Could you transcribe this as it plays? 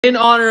In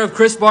honor of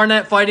Chris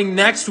Barnett fighting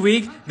next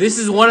week, this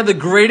is one of the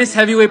greatest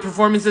heavyweight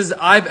performances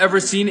I've ever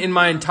seen in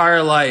my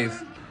entire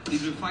life.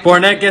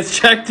 Barnett gets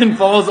checked and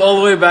falls all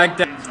the way back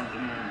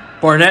down.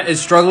 Barnett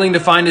is struggling to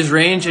find his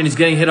range and he's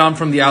getting hit on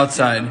from the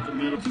outside.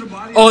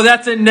 Oh,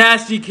 that's a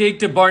nasty kick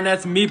to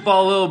Barnett's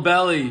meatball little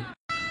belly.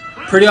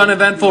 Pretty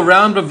uneventful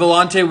round, but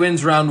Vellante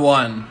wins round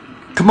 1.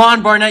 Come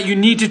on, Barnett, you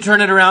need to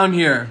turn it around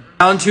here.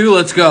 Round 2,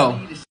 let's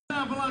go.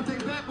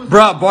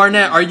 Bruh,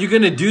 Barnett, are you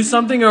gonna do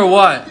something or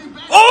what?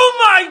 Oh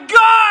my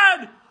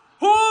god!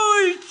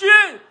 Holy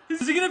shit!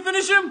 Is he gonna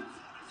finish him?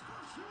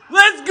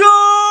 Let's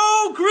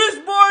go! Chris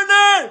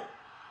Barnett!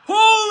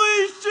 Holy